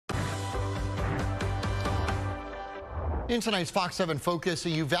In tonight's Fox 7 Focus, a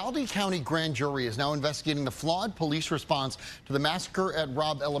Uvalde County grand jury is now investigating the flawed police response to the massacre at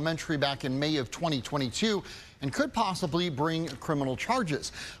Robb Elementary back in May of 2022 and could possibly bring criminal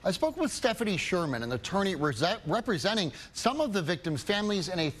charges. I spoke with Stephanie Sherman, an attorney representing some of the victims' families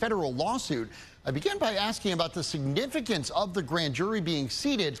in a federal lawsuit. I began by asking about the significance of the grand jury being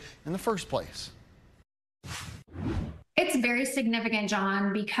seated in the first place. It's very significant,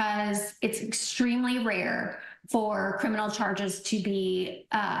 John, because it's extremely rare for criminal charges to be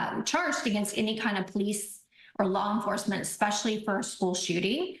charged against any kind of police or law enforcement, especially for a school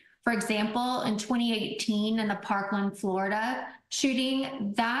shooting. For example, in 2018, in the Parkland, Florida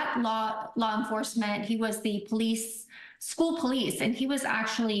shooting, that law enforcement, he was the school police, and he was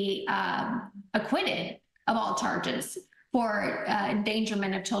actually acquitted of all charges for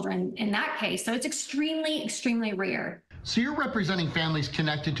endangerment of children in that case. So it's extremely, extremely rare. So you're representing families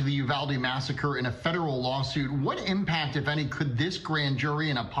connected to the Uvalde massacre in a federal lawsuit. What impact, if any, could this grand jury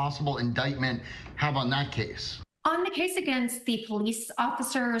and a possible indictment have on that case? On the case against the police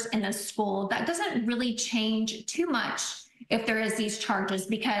officers in the school, that doesn't really change too much if there is these charges,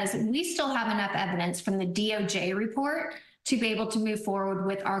 because we still have enough evidence from the DOJ report to be able to move forward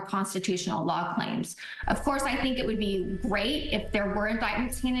with our constitutional law claims. Of course, I think it would be great if there were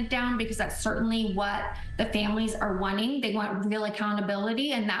indictments handed down, because that's certainly what the families are wanting. They want real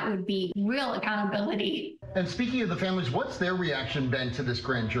accountability, and that would be real accountability. And speaking of the families, what's their reaction been to this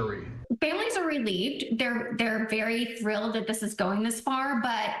grand jury? Families are relieved. They're very thrilled that this is going this far,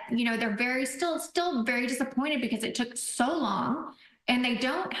 but they're still very disappointed because it took so long. And they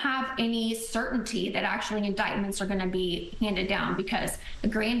don't have any certainty that actually indictments are going to be handed down, because the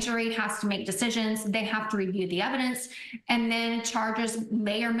grand jury has to make decisions. They have to review the evidence, and then charges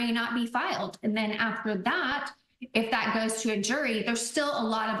may or may not be filed. And then after that, if that goes to a jury, there's still a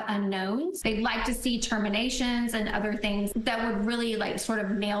lot of unknowns. They'd like to see terminations and other things that would really sort of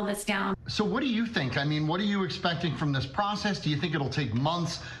nail this down. So what do you think? I mean, what are you expecting from this process? Do you think it'll take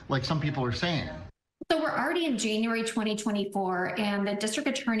months, like some people are saying? So we're already in January 2024, and the district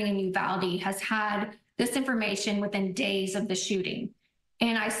attorney in Uvalde has had this information within days of the shooting.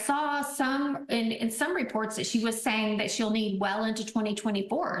 And I saw in some reports that she was saying that she'll need well into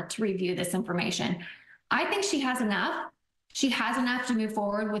 2024 to review this information. I think she has enough. She has enough to move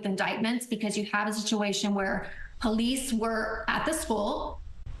forward with indictments, because you have a situation where police were at the school,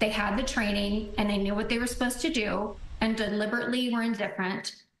 they had the training, and they knew what they were supposed to do, and deliberately were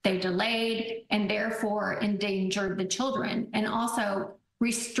indifferent. They delayed and therefore endangered the children, and also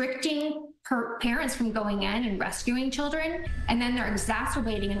restricting parents from going in and rescuing children. And then they're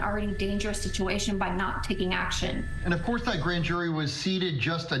exacerbating an already dangerous situation by not taking action. And of course, that grand jury was seated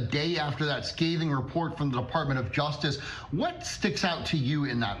just a day after that scathing report from the Department of Justice. What sticks out to you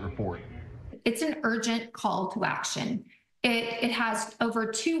in that report? It's an urgent call to action. It has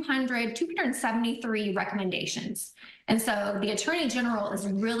over 273 recommendations. And so the Attorney General is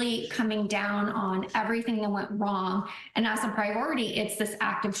really coming down on everything that went wrong. And as a priority, it's this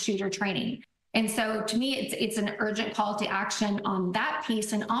active shooter training. And so to me, it's an urgent call to action on that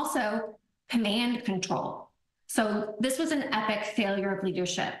piece, and also command control. So this was an epic failure of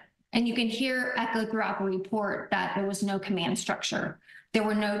leadership. And you can hear echoed throughout the report that there was no command structure. There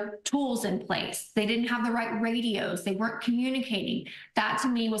were no tools in place. They didn't have the right radios. They weren't communicating. That, to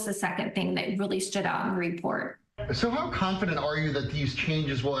me, was the second thing that really stood out in the report. So how confident are you that these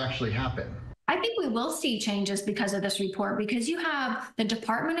changes will actually happen? I think we will see changes because of this report, because you have the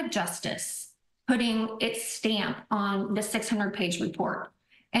Department of Justice putting its stamp on the 600-page report.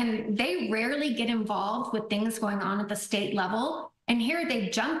 And they rarely get involved with things going on at the state level. And here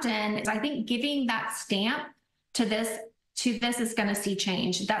they've jumped in. I think giving that stamp to this is going to see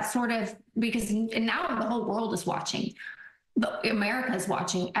change. That's sort of because now the whole world is watching. America is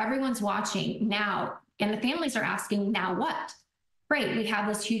watching. Everyone's watching now. And the families are asking, now what? Great, we have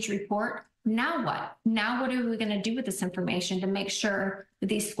this huge report. Now what? Now what are we going to do with this information to make sure that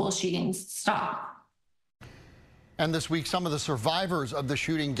these school shootings stop? And this week, some of the survivors of the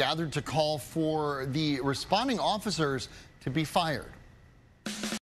shooting gathered to call for the responding officers to be fired.